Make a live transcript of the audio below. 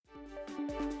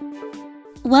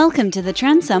Welcome to the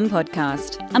Transum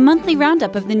podcast, a monthly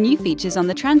roundup of the new features on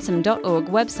the transum.org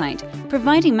website,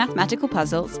 providing mathematical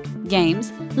puzzles,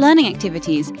 games, learning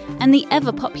activities, and the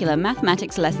ever-popular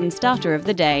mathematics lesson starter of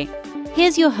the day.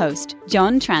 Here's your host,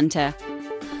 John Tranter.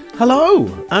 Hello,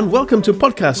 and welcome to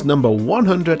podcast number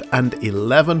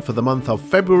 111 for the month of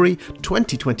February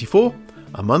 2024,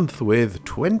 a month with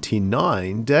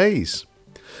 29 days.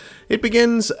 It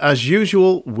begins, as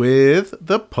usual, with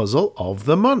the puzzle of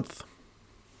the month.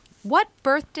 What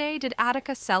birthday did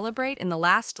Attika celebrate in the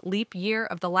last leap year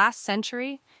of the last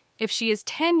century? If she is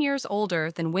 10 years older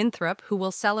than Winthrop, who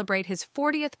will celebrate his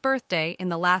 40th birthday in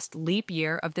the last leap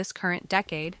year of this current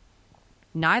decade.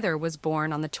 Neither was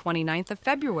born on the 29th of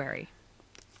February.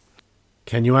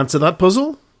 Can you answer that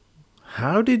puzzle?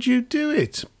 How did you do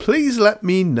it? Please let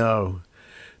me know.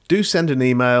 Do send an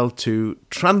email to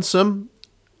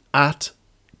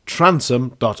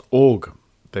transum@transum.org.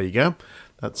 There you go.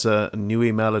 That's a new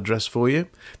email address for you.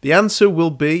 The answer will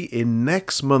be in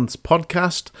next month's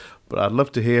podcast, but I'd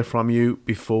love to hear from you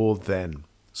before then.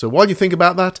 So while you think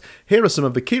about that, here are some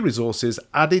of the key resources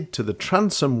added to the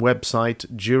Transum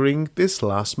website during this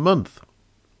last month.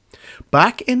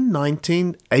 Back in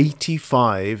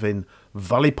 1985 in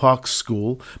Valley Park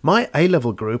School, my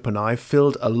A-level group and I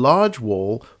filled a large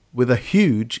wall with a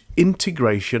huge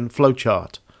integration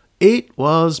flowchart. It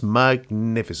was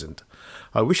magnificent.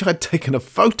 I wish I'd taken a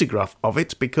photograph of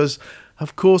it because,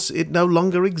 of course, it no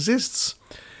longer exists.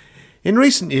 In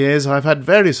recent years, I've had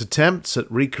various attempts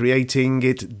at recreating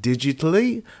it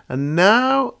digitally, and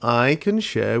now I can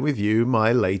share with you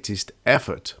my latest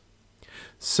effort.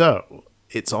 So,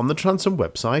 it's on the Transum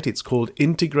website. It's called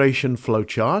Integration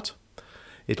Flowchart.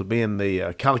 It'll be in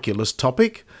the calculus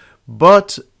topic,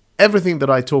 but everything that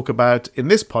I talk about in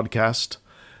this podcast,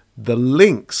 the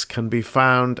links can be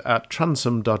found at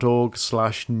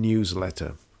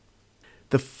transum.org/newsletter.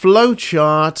 The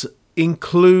flowchart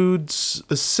includes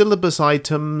the syllabus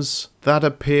items that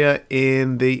appear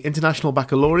in the International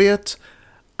Baccalaureate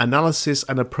Analysis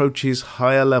and Approaches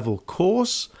Higher Level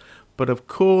course, but of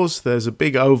course there's a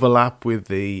big overlap with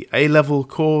the A-level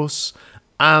course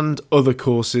and other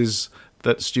courses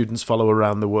that students follow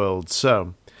around the world.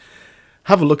 So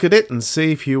have a look at it and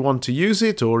see if you want to use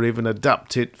it or even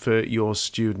adapt it for your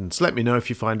students. Let me know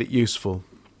if you find it useful.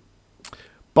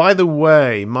 By the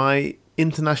way, my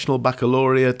International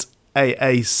Baccalaureate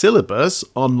AA syllabus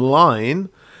online,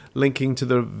 linking to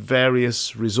the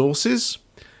various resources,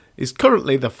 is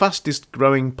currently the fastest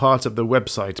growing part of the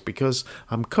website because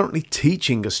I'm currently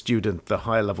teaching a student the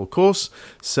high level course,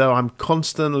 so I'm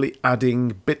constantly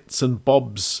adding bits and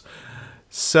bobs.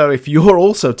 So if you're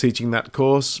also teaching that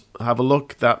course, have a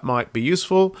look, that might be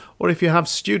useful. Or if you have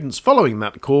students following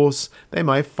that course, they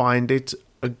may find it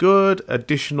a good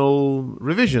additional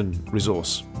revision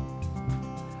resource.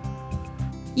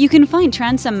 You can find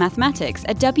Transum Mathematics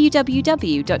at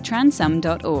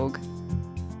www.transum.org.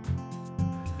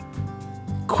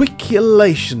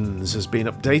 Quiculations has been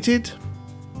updated.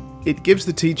 It gives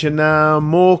the teacher now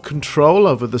more control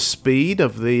over the speed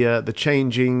of the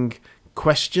changing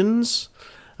questions,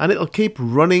 and it'll keep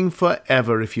running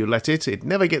forever if you let it. It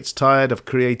never gets tired of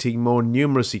creating more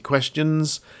numeracy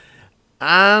questions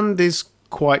and is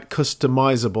quite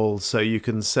customizable, so you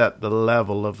can set the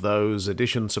level of those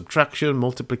addition, subtraction,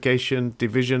 multiplication,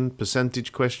 division,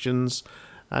 percentage questions,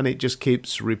 and it just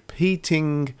keeps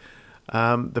repeating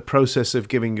the process of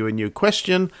giving you a new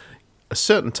question, a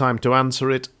certain time to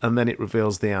answer it, and then it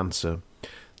reveals the answer.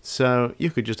 So you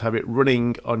could just have it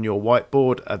running on your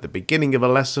whiteboard at the beginning of a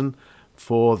lesson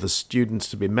for the students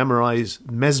to be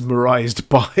mesmerized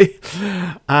by,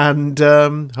 and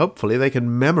hopefully they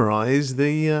can memorize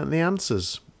the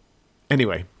answers.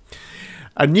 Anyway,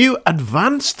 a new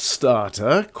advanced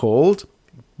starter called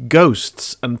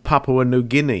Ghosts and Papua New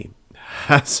Guinea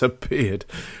has appeared,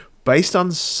 based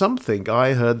on something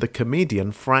I heard the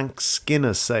comedian Frank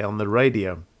Skinner say on the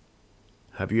radio.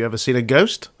 Have you ever seen a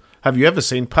ghost? Have you ever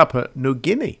seen Papua New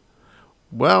Guinea?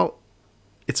 Well,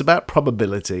 it's about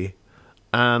probability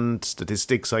and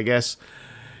statistics, I guess.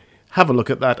 Have a look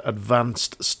at that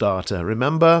advanced starter.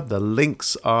 Remember, the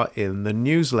links are in the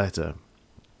newsletter.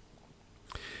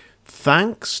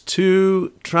 Thanks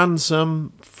to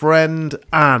Transum friend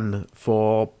Anne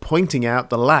for pointing out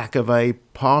the lack of a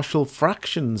partial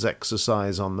fractions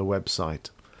exercise on the website.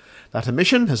 That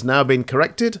omission has now been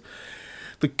corrected.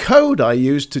 The code I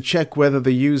used to check whether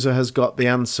the user has got the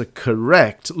answer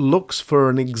correct looks for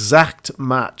an exact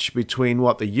match between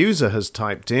what the user has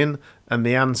typed in and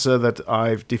the answer that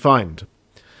I've defined.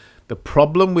 The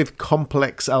problem with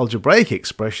complex algebraic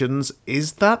expressions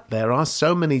is that there are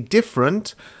so many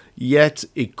different, yet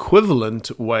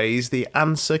equivalent ways the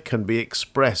answer can be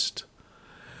expressed.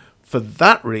 For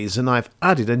that reason, I've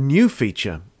added a new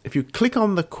feature. If you click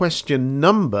on the question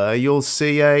number, you'll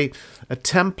see a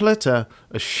template,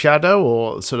 a shadow,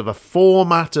 or sort of a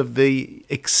format of the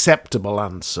acceptable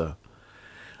answer.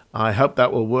 I hope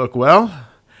that will work well,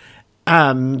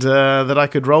 and that I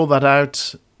could roll that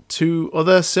out to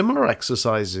other similar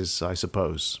exercises, I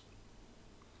suppose.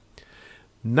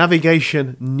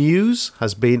 Navigation news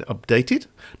has been updated.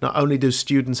 Not only do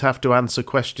students have to answer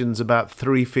questions about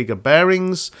three-figure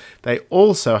bearings, they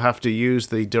also have to use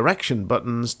the direction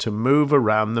buttons to move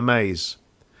around the maze.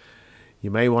 You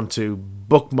may want to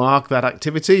bookmark that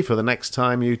activity for the next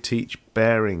time you teach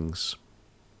bearings.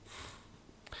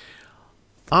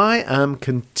 I am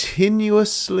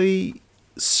continuously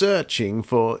searching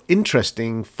for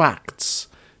interesting facts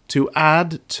to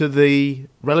add to the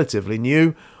relatively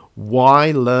new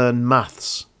Why Learn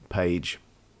Maths page.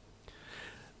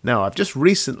 Now, I've just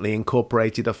recently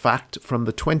incorporated a fact from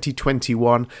the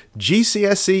 2021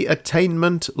 GCSE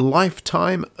Attainment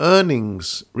Lifetime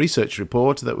Earnings research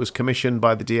report that was commissioned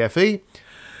by the DFE.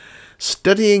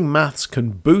 Studying maths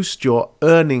can boost your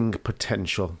earning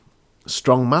potential.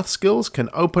 Strong math skills can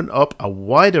open up a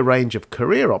wider range of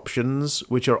career options,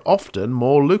 which are often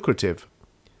more lucrative.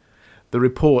 The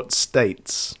report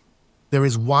states, there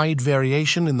is wide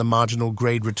variation in the marginal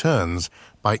grade returns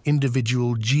by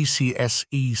individual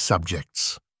GCSE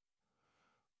subjects.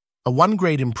 A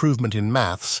one-grade improvement in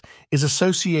maths is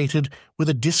associated with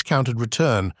a discounted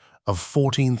return of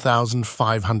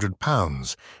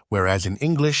 £14,500, whereas in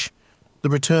English, the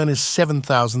return is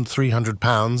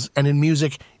 £7,300, and in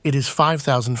music, it is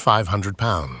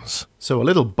 £5,500. So a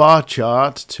little bar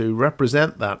chart to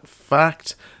represent that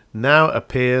fact now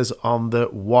appears on the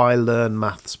Why Learn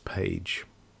Maths page.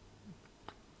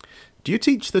 Do you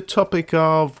teach the topic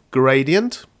of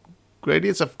gradient?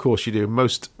 Gradients, of course you do.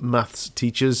 Most maths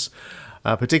teachers,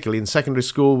 particularly in secondary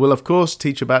school, will of course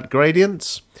teach about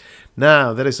gradients.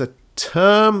 Now, there is a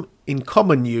term in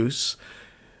common use,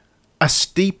 a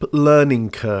steep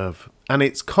learning curve, and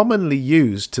it's commonly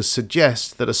used to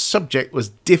suggest that a subject was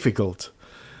difficult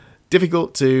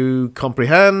to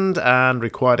comprehend and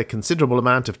required a considerable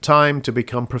amount of time to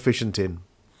become proficient in.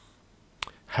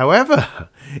 However,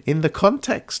 in the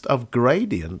context of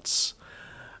gradients,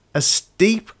 a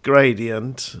steep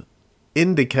gradient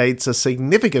indicates a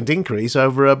significant increase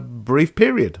over a brief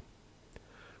period,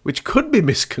 which could be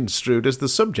misconstrued as the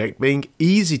subject being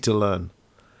easy to learn.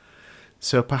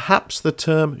 So perhaps the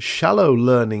term shallow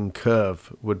learning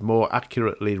curve would more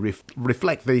accurately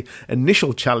reflect the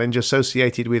initial challenge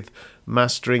associated with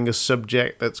mastering a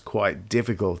subject that's quite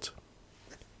difficult.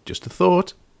 Just a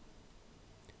thought.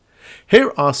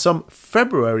 Here are some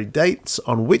February dates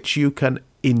on which you can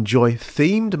enjoy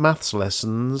themed maths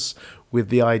lessons with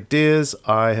the ideas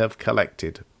I have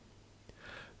collected.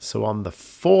 So on the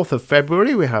 4th of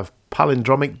February we have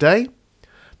Palindromic Day,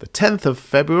 the 10th of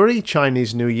February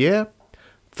Chinese New Year,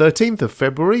 13th of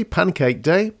February, Pancake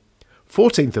Day,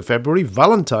 14th of February,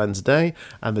 Valentine's Day,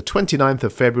 and the 29th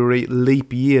of February,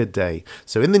 Leap Year Day.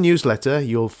 So in the newsletter,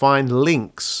 you'll find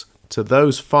links to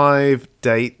those 5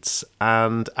 dates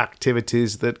and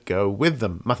activities that go with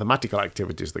them, mathematical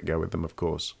activities that go with them, of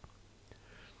course.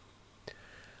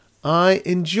 I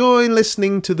enjoy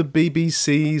listening to the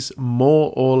BBC's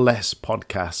More or Less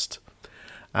podcast.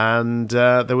 And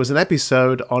there was an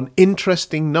episode on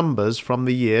interesting numbers from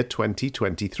the year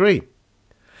 2023.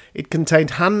 It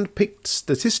contained hand-picked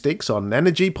statistics on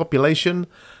energy, population,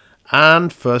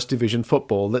 and First Division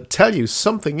football that tell you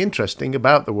something interesting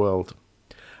about the world.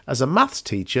 As a maths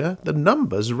teacher, the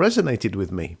numbers resonated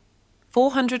with me.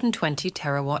 420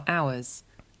 terawatt hours,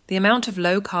 the amount of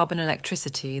low-carbon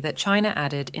electricity that China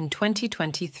added in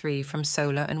 2023 from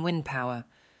solar and wind power.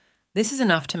 This is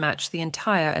enough to match the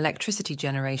entire electricity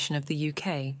generation of the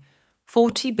UK,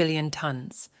 40 billion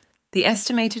tonnes, the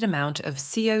estimated amount of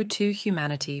CO2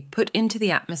 humanity put into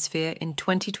the atmosphere in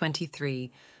 2023,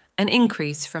 an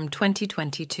increase from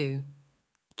 2022.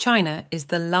 China is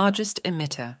the largest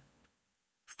emitter.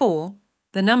 4.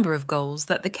 The number of goals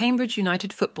that the Cambridge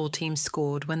United football team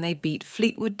scored when they beat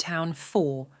Fleetwood Town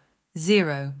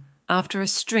 4-0 after a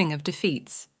string of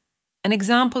defeats. An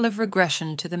example of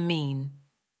regression to the mean.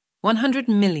 100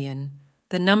 million,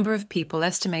 the number of people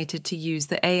estimated to use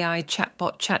the AI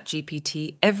chatbot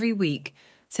ChatGPT every week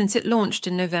since it launched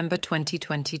in November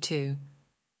 2022.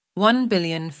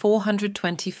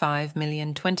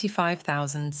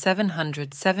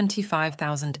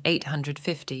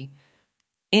 1,425,025,775,850.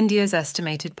 India's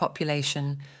estimated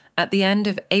population at the end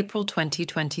of April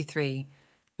 2023,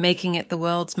 making it the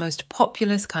world's most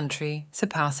populous country,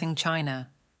 surpassing China.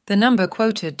 The number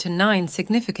quoted to 9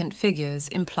 significant figures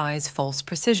implies false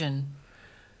precision.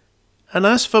 And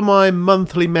as for my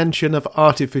monthly mention of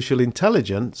artificial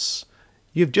intelligence,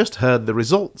 you've just heard the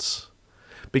results.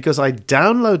 Because I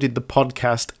downloaded the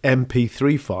podcast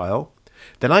MP3 file,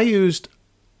 then I used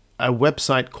a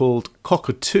website called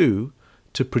Cockatoo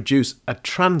to produce a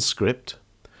transcript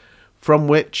from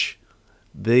which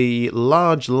the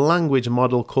large language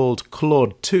model called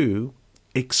Claude 2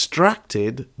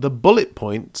 extracted the bullet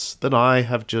points that I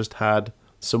have just had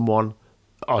someone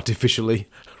artificially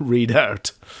read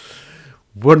out.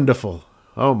 Wonderful.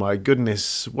 Oh my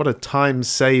goodness, what a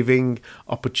time-saving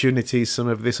opportunity some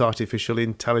of this artificial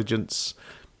intelligence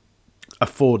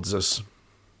affords us.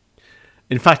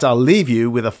 In fact, I'll leave you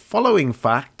with a following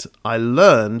fact I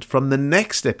learned from the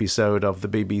next episode of the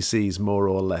BBC's More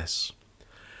or Less.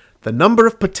 The number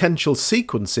of potential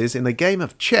sequences in a game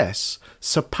of chess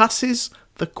surpasses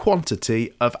the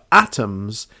quantity of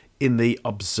atoms in the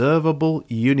observable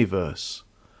universe.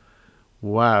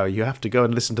 Wow, you have to go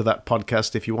and listen to that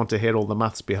podcast if you want to hear all the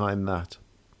maths behind that.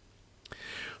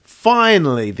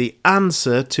 Finally, the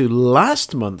answer to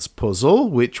last month's puzzle,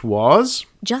 which was...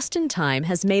 Justin Time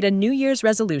has made a New Year's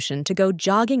resolution to go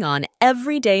jogging on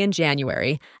every day in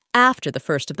January after the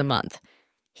first of the month.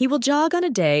 He will jog on a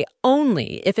day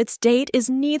only if its date is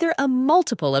neither a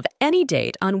multiple of any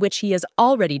date on which he has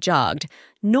already jogged,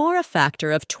 nor a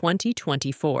factor of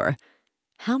 2024.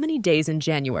 How many days in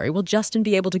January will Justin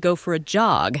be able to go for a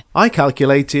jog? I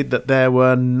calculated that there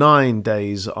were 9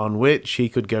 days on which he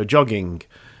could go jogging.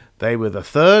 They were the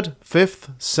 3rd,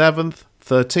 5th, 7th,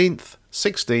 13th,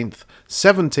 16th,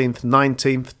 17th,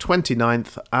 19th,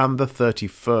 29th and the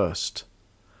 31st.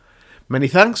 Many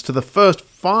thanks to the first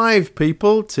 5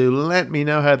 people to let me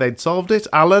know how they'd solved it: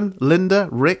 Alan, Linda,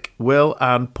 Rick, Will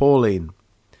and Pauline.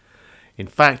 In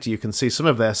fact, you can see some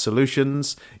of their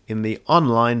solutions in the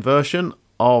online version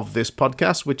of this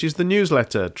podcast, which is the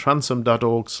newsletter,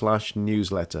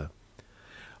 transom.org/newsletter.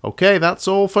 Okay, that's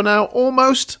all for now,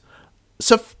 almost.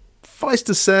 Suffice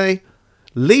to say,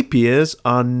 leap years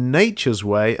are nature's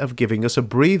way of giving us a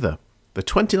breather. The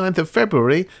 29th of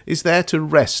February is there to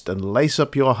rest and lace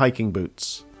up your hiking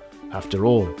boots. After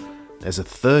all, there's a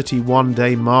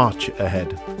 31-day march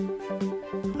ahead.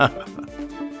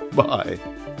 Bye.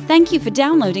 Thank you for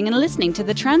downloading and listening to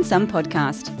the Transom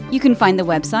podcast. You can find the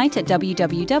website at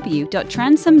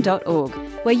www.transom.org,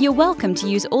 where you're welcome to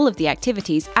use all of the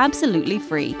activities absolutely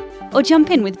free. Or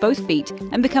jump in with both feet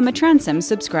and become a Transom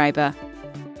subscriber.